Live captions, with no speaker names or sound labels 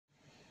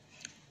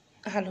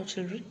Hello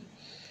children,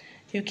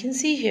 you can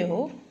see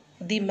here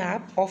the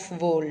map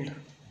of world.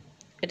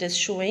 It is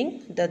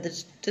showing the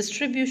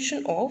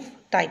distribution of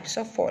types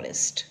of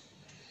forest.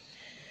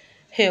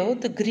 Here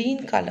the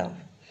green color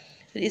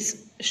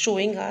is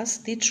showing us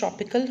the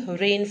tropical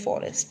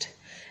rainforest.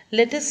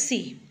 Let us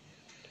see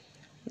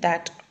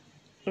that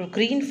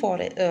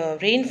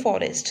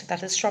rainforest,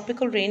 that is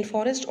tropical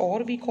rainforest,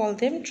 or we call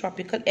them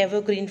tropical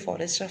evergreen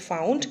forests, are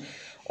found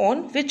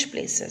on which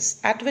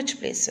places, at which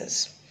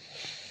places.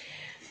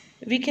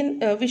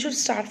 We should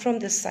start from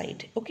this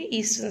side, okay,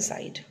 eastern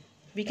side.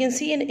 We can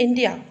see in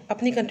India,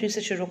 अपनी country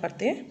से शुरू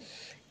करते हैं.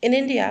 In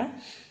India,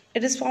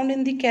 it is found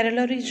in the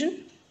Kerala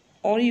region,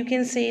 or you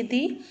can say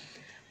the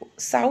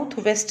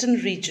southwestern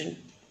region,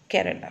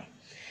 Kerala.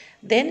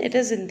 Then it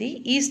is in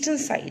the eastern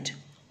side.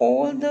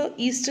 All the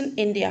eastern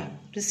India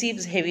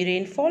receives heavy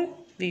rainfall.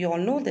 We all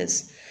know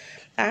this.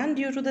 And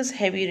due to this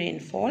heavy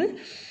rainfall,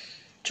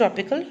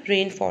 tropical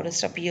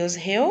rainforest appears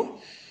here.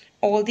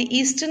 All the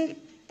eastern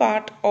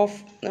part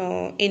of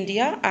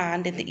India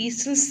and in the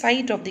eastern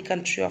side of the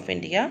country of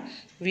India,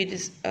 we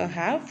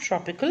have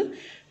tropical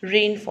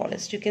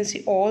rainforest. You can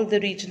see all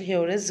the region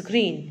here is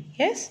green.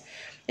 Yes,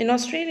 in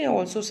Australia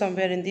also,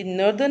 somewhere in the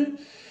northern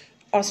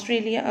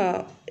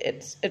Australia,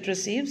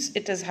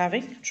 it is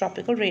having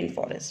tropical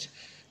rainforest.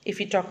 If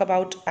we talk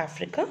about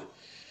Africa,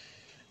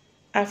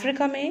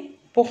 Africa में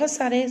बहुत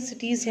सारे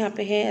cities यहाँ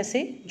पे हैं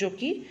ऐसे जो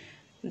कि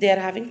they are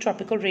having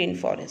tropical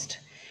rainforest.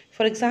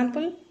 For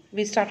example,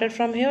 we started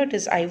from here. It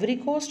is Ivory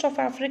Coast of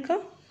Africa.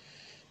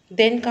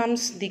 Then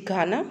comes the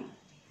Ghana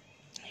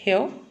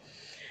here.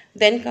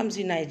 Then comes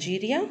the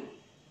Nigeria.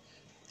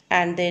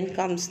 And then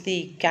comes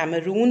the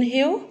Cameroon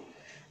here.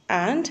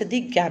 And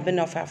the Gabon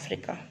of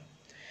Africa.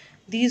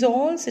 These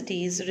all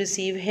cities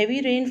receive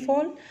heavy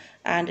rainfall,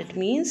 and it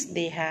means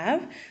they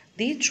have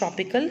the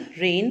tropical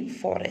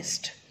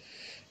rainforest.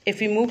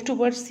 If we move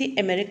towards the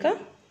America,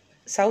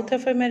 South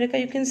of America,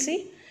 you can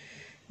see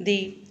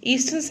the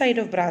eastern side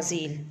of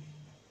Brazil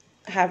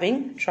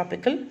having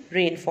tropical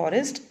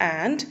rainforest,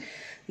 and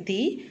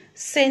the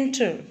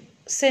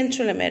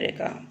Central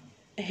America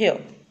here,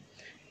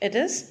 it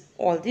is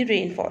all the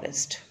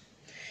rainforest.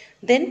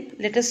 Then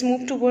let us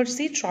move towards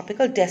the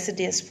tropical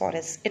deciduous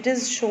forest. It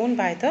is shown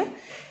by the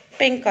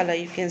pink color,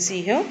 you can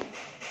see here.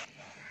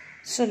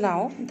 So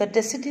now the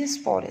deciduous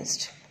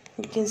forest,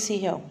 you can see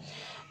here.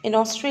 In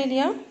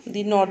Australia,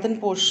 the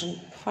northern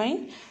portion,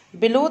 fine,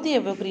 below the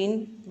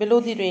evergreen, below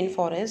the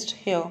rainforest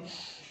here,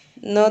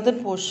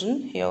 northern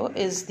portion here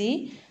is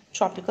the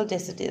tropical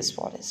deciduous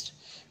forest.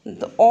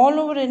 All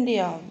over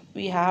India,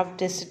 we have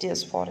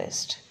deciduous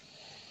forest.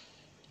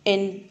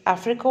 In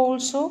Africa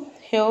also,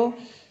 here,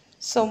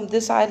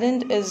 this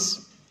island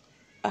is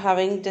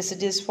having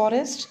deciduous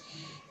forest.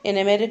 In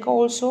America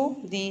also,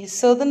 the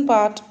southern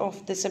part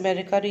of this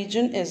America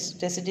region is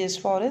deciduous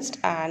forest,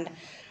 and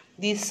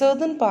the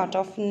southern part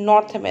of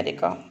North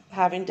America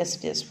having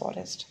deciduous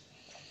forest.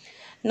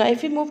 Now,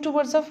 if we move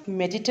towards the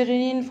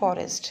Mediterranean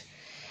forest,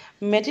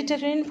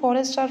 Mediterranean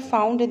forests are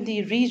found in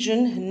the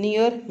region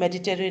near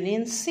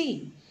Mediterranean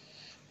Sea.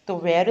 So,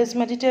 where is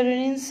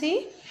Mediterranean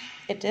Sea?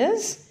 It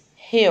is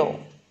here.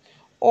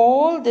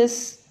 All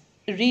this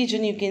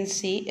region you can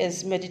see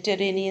is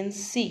Mediterranean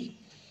Sea.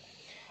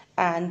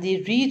 And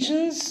the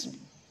regions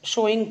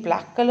showing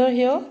black color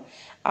here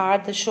are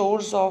the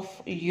shores of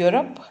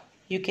Europe.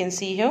 You can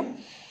see here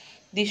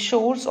the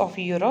shores of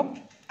Europe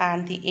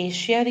and the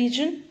Asia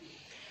region.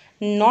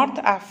 North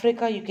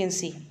Africa, you can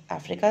see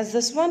Africa is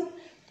this one.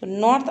 So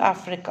North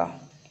Africa,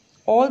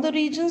 all the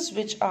regions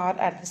which are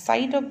at the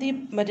side of the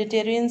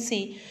Mediterranean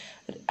Sea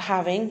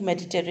having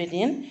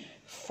Mediterranean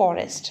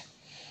forest.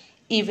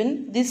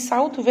 Even the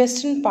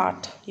southwestern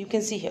part, you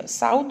can see here,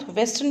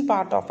 southwestern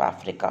part of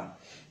Africa,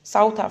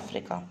 South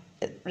Africa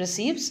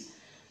receives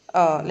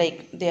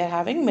they are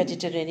having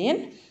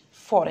Mediterranean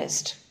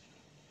forest.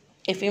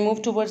 If we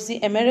move towards the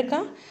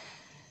America,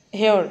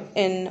 here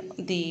in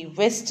the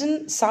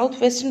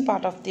southwestern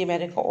part of the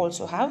America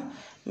also have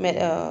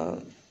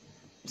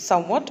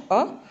somewhat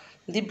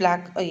the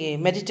black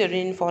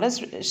Mediterranean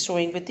forest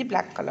showing with the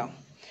black color.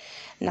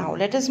 Now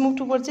let us move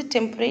towards the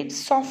temperate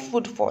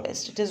softwood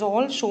forest. It is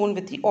all shown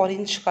with the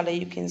orange color,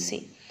 you can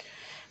see.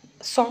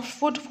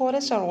 Softwood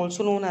forests are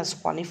also known as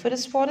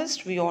coniferous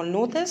forest. We all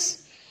know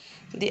this.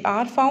 They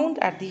are found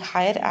at the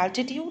higher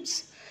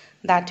altitudes.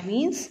 That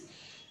means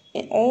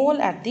all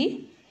at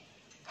the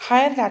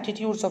higher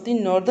latitudes of the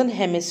northern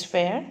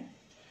hemisphere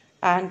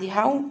and the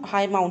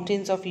high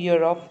mountains of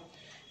Europe,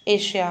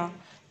 Asia,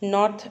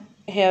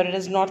 here it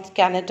is North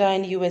Canada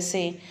and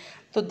USA.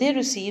 So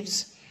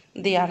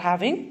they are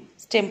having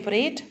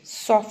temperate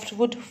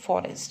softwood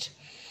forest.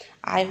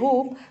 I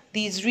hope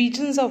these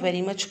regions are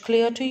very much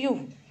clear to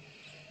you.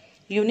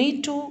 You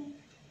need to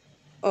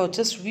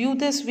just view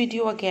this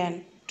video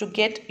again to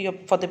get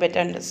for the better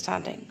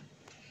understanding.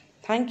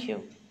 Thank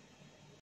you.